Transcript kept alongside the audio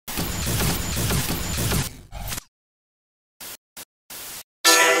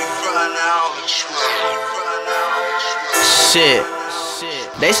Shit.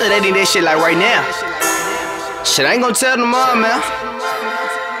 They said they need that shit like right now. Shit, I ain't gonna tell them all, man.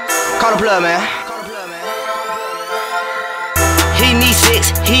 Call the plug, man. He need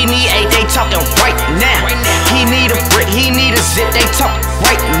 6, he need 8, they talking right now. He need a brick, he need a zip, they talk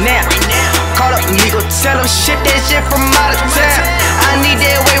right now. Call up me, go tell them shit, that shit from out of town. I need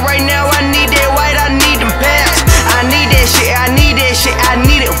that weight right now, I need that white, I need them pounds. I need that shit, I need that shit, I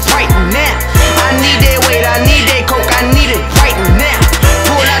need it right now. I need that weight, I need that coke, I need it right now.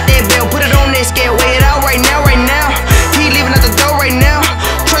 Pull out that bell, put it on that scale, weigh it out right now, right now. He leaving out the door right now.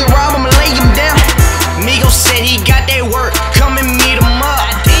 Try to rob him, lay him down. Migo said he got that work, come and meet him up.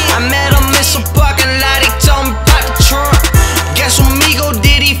 I met him in some parking lot, he told me about the trunk. Guess what Migo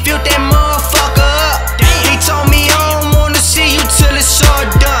did, he filled that motherfucker up. He told me I don't wanna see you till it's all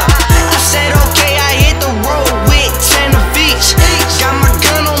done. I said okay, I hit the road with 10 of each. Got my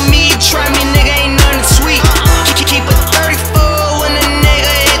gun on me, try me nigga, ain't nothing sweet. Keep a 34 when a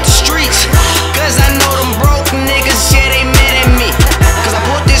nigga hit the streets. Cause I know them broke niggas, yeah they mad at me. Cause I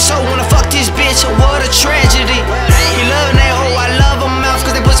put this hoe when I fuck this bitch, what a tragedy. He loving that hoe, I love her mouth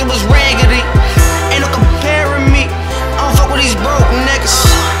cause that pussy was raggedy. Ain't no comparing me, I don't fuck with these broke niggas.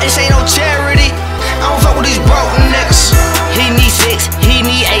 This ain't no charity, I don't fuck with these broke niggas. He need 6, he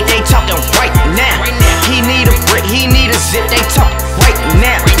need 8, they talking right now. He need a brick, he need a zip, they talk right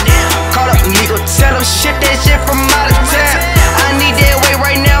now. Call up me, go tell them shit, that shit from out of town. I need that weight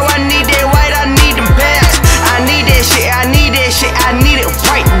right now, I need that white, I need them pounds. I need that shit, I need that shit, I need it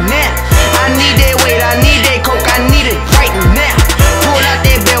right now. I need that weight, I need that coke, I need it right now. Pull out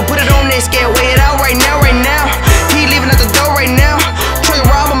that bell, put it on that scale, weigh it out right now, right now. He leaving out the door right now. Try to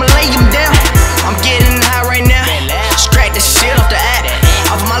rob him and lay him down. I'm getting high right now. Scratch the shit off the app.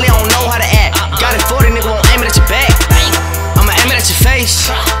 Off of Molly, I don't know how to act. Got it 40, nigga, won't aim it at your back. I'ma aim it at your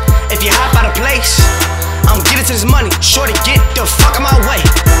face. If you hop out of place, I'm getting to this money. Shorty, get the fuck out my way.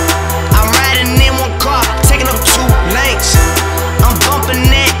 I'm riding in one car, taking up 2 lanes. I'm bumping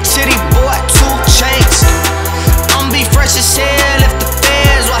that titty boy, 2 chains. I'm be fresh as hell if the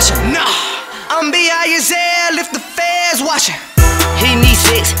feds watching. Nah, I'm be high as hell if the feds watching. He need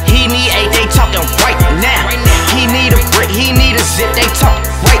 6, he need 8, they talking right now. He need a brick, he need a zip, they talk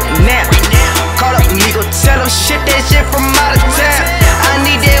right now. Call up me, go tell them shit, that shit from out of town. I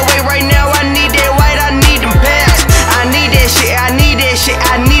need that weight right now, I need that white, I need them pounds. I need that shit, I need that shit,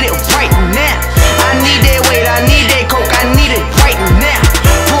 I need it right now. I need that weight, I need that coke, I need it right now.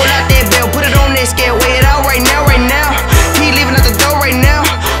 Pull out that bell, put it on that scale, weigh it out right now, right now. He leaving out the door right now.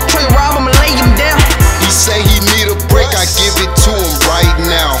 Try to rob him and lay him down. He say he need a break, I give it to him right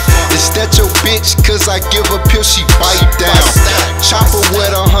now. Is that your bitch? Cause I give a pill, she bite down. Chopper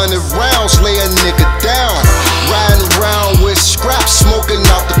with 100 rounds, lay a nigga down. Riding around with scrap, smoking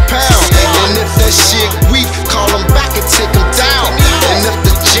out the pound. And if that shit weak, call him back and take him down. And if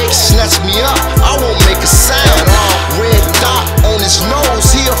the Jake snatch me up, I won't make a sound. Red dot on his nose,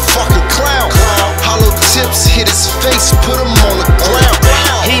 he a fucking clown. Hollow tips hit his face, put him on the ground.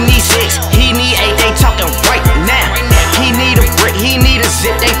 He need 6, he need 8, they talking right now. He need a brick, he need a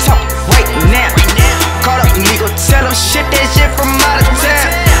zip, they talk right now. Call up me, go tell them shit, that shit from out of town.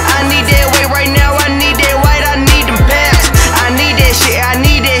 I need that weight right now, I need that white, I need them pounds. I need that shit, I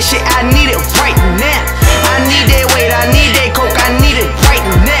need that shit, I need it right now. I need that weight, I need that coke, I need it right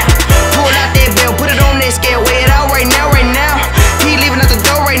now. Pull out that bell, put it on that scale, weigh it out right now, right now. He leaving out the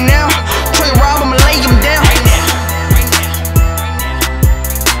door right now. Try to rob him and lay him down.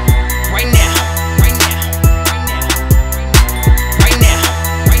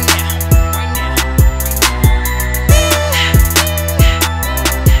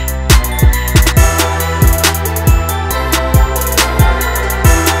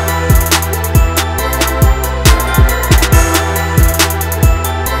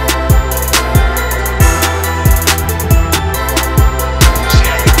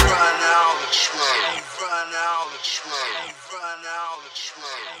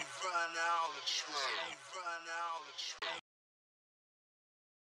 Run out the train.